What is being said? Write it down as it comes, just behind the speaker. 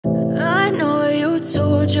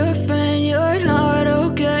told your friend you're not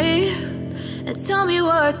okay, and tell me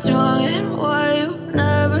what's wrong and why you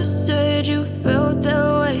never said you felt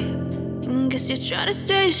that way. And guess you're trying to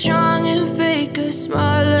stay strong and fake a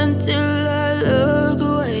smile until I look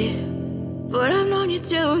away. But I've known you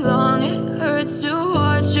too long, it hurts to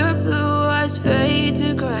watch your blue eyes fade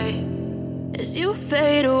to gray as you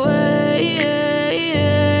fade away,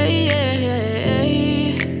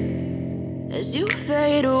 as you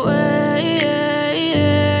fade away.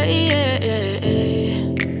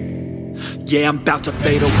 Yeah, I'm about to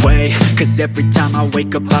fade away, cause every time I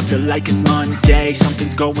wake up I feel like it's Monday.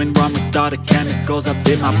 Something's going wrong with all the chemicals up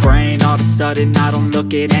in my brain. All of a sudden I don't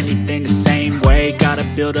look at anything the same way. Gotta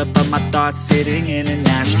build up of my thoughts sitting in an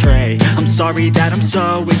ashtray. I'm sorry that I'm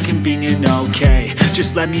so inconvenient, okay.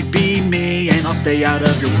 Just let me be me and I'll stay out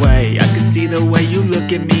of your way. I can see the way you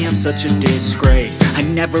look at me, I'm such a disgrace. I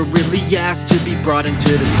never really asked to be brought into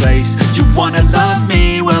this place. You wanna love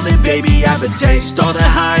me? Well then baby have a taste. All the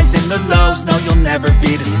highs and the lows, no, you'll never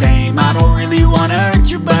be the same. I don't really wanna hurt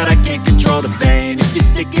you, but I can't control the pain. If you're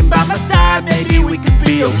sticking by my side, maybe we could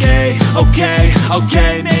be okay.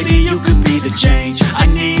 Okay, maybe you could be the change I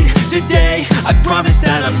need today. I promise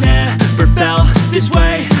that I've never felt this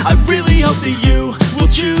way. I really hope that you will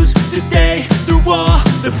choose to stay through all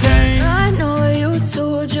the pain. I know you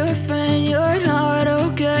told your friend you're not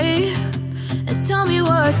okay, and tell me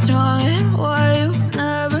what's wrong and why you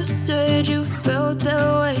never said you felt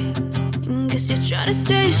that way. Guess you're trying to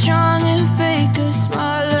stay strong and fake a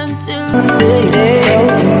smile until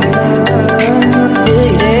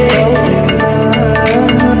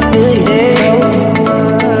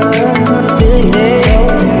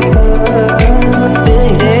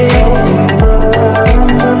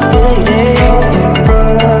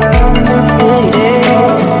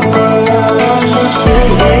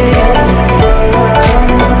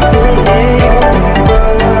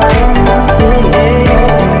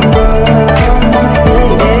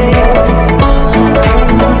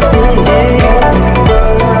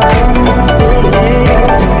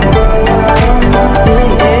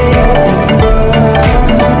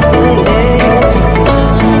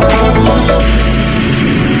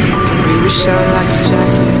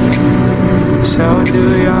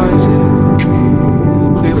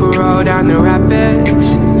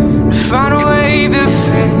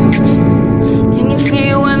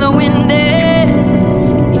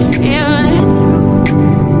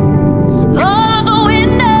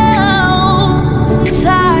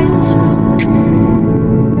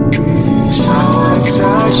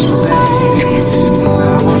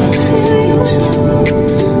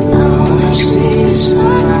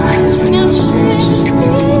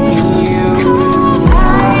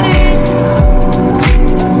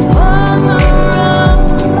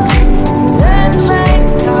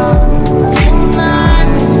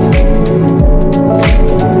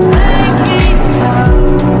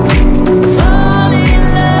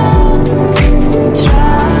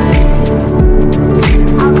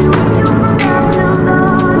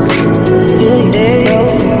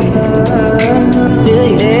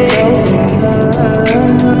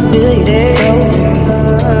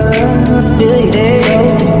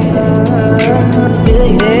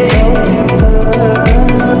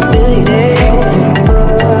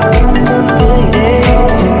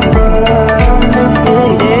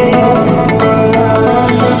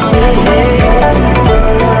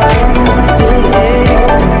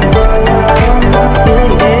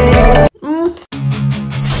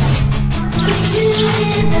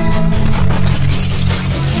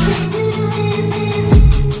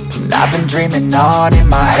dreaming on in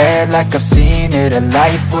my head like I've seen it. A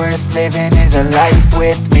life worth living is a life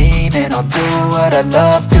with meaning. I'll do what I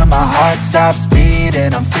love till my heart stops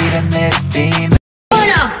beating. I'm feeding this demon.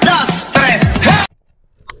 Una, dos, tres,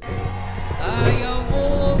 ayaw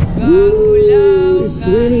mo kaulaw,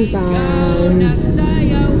 ikaw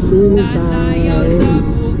nagsayaw, sasayaw sa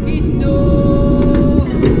bukid doon.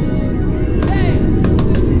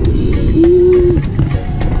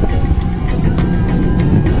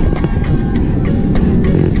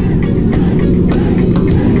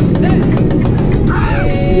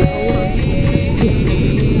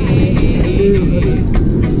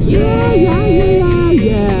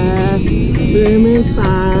 Swimming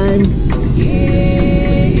time.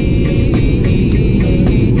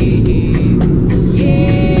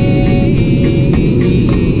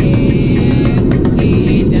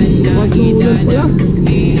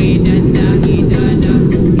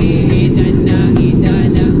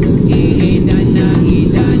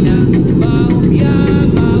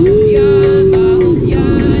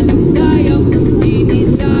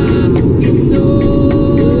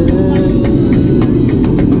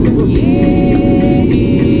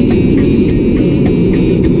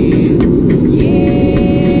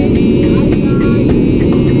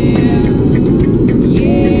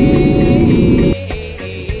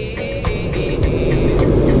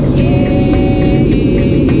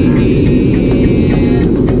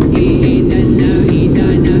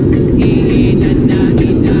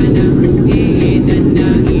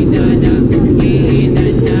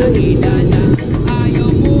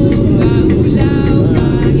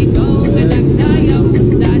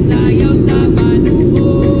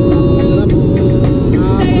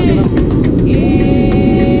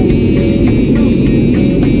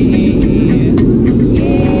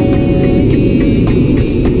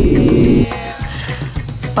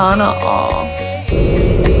 Sana all.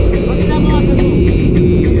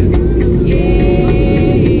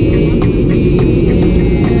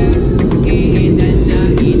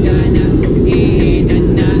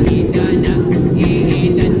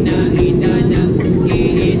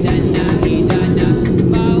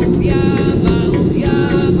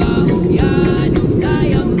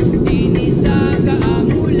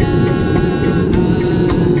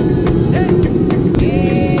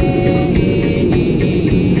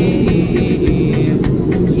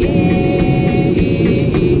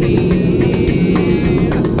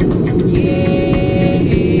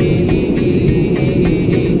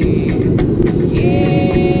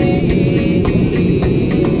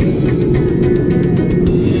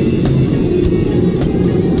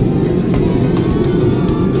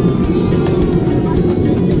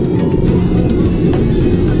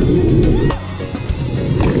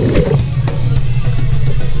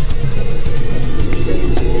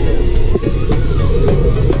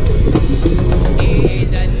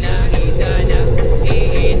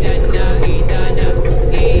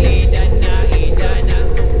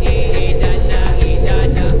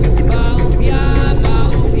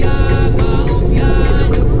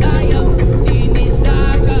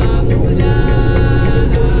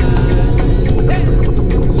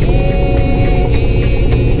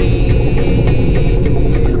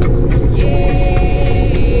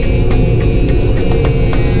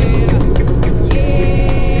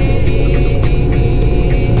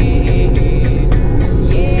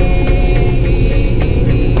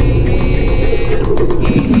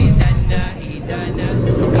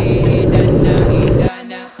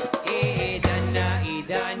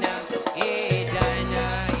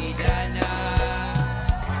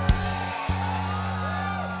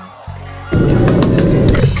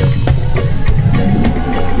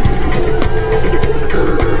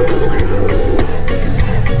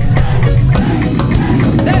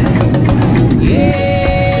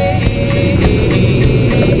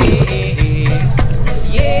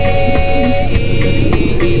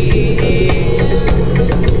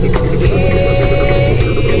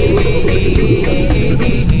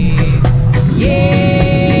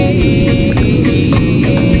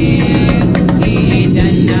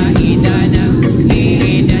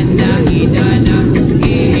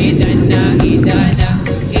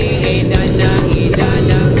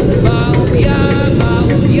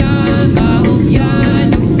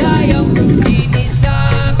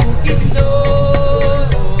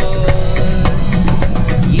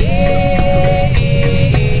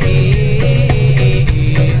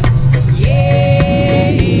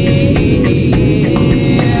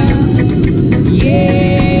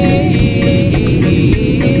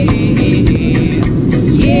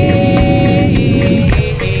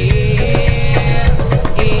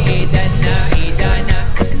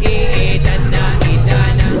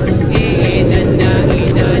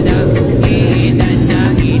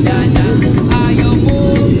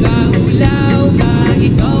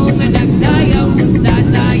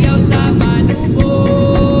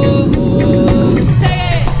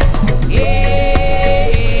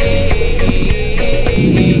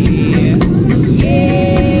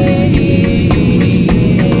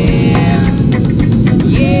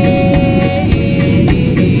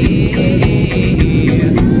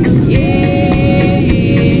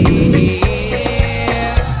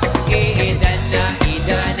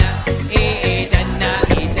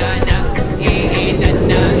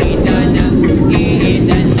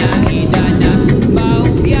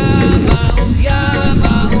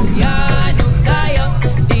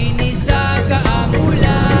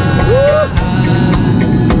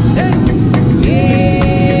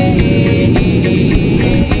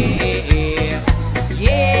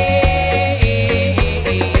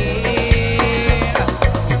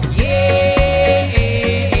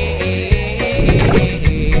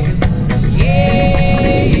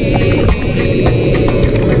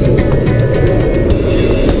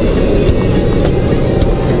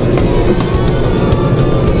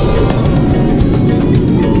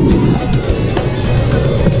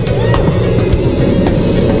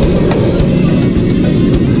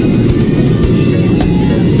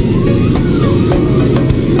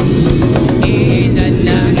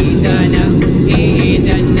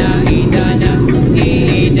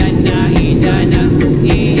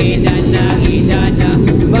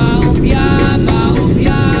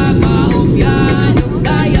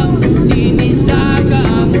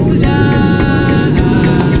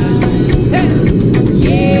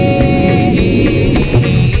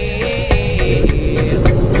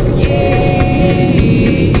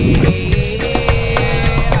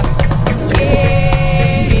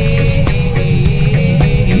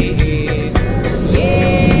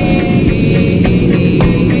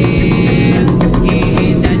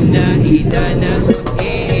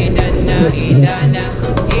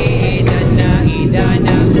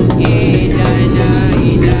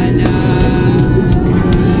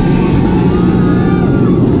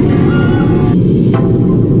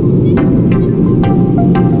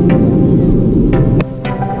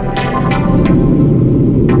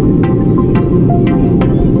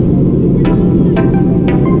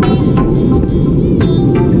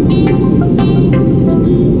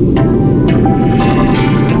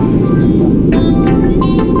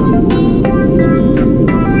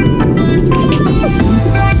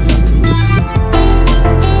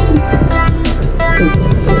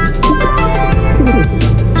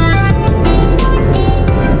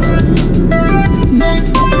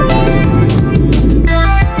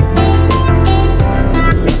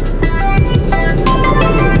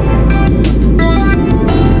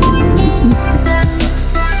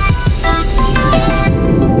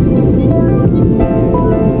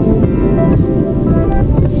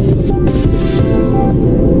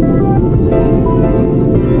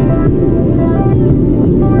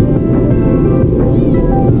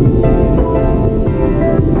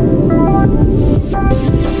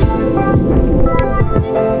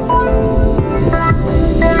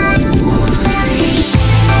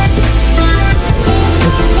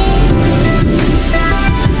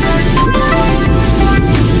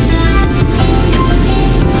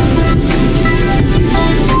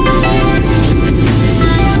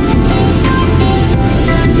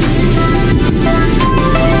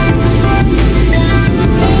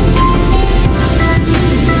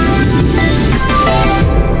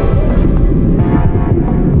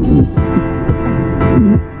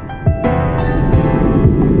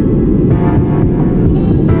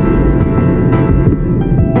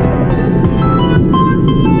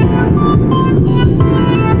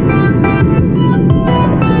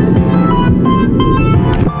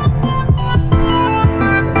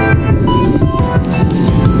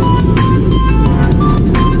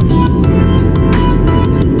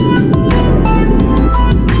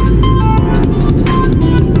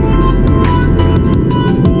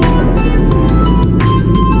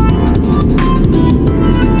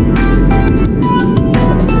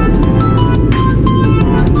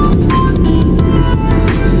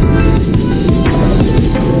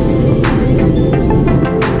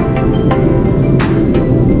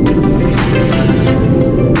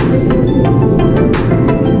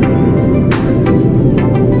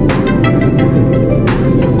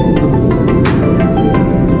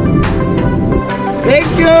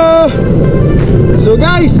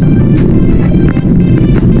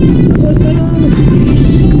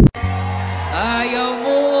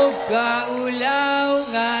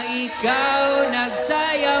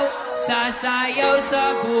 sasayaw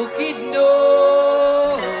sa bukid no.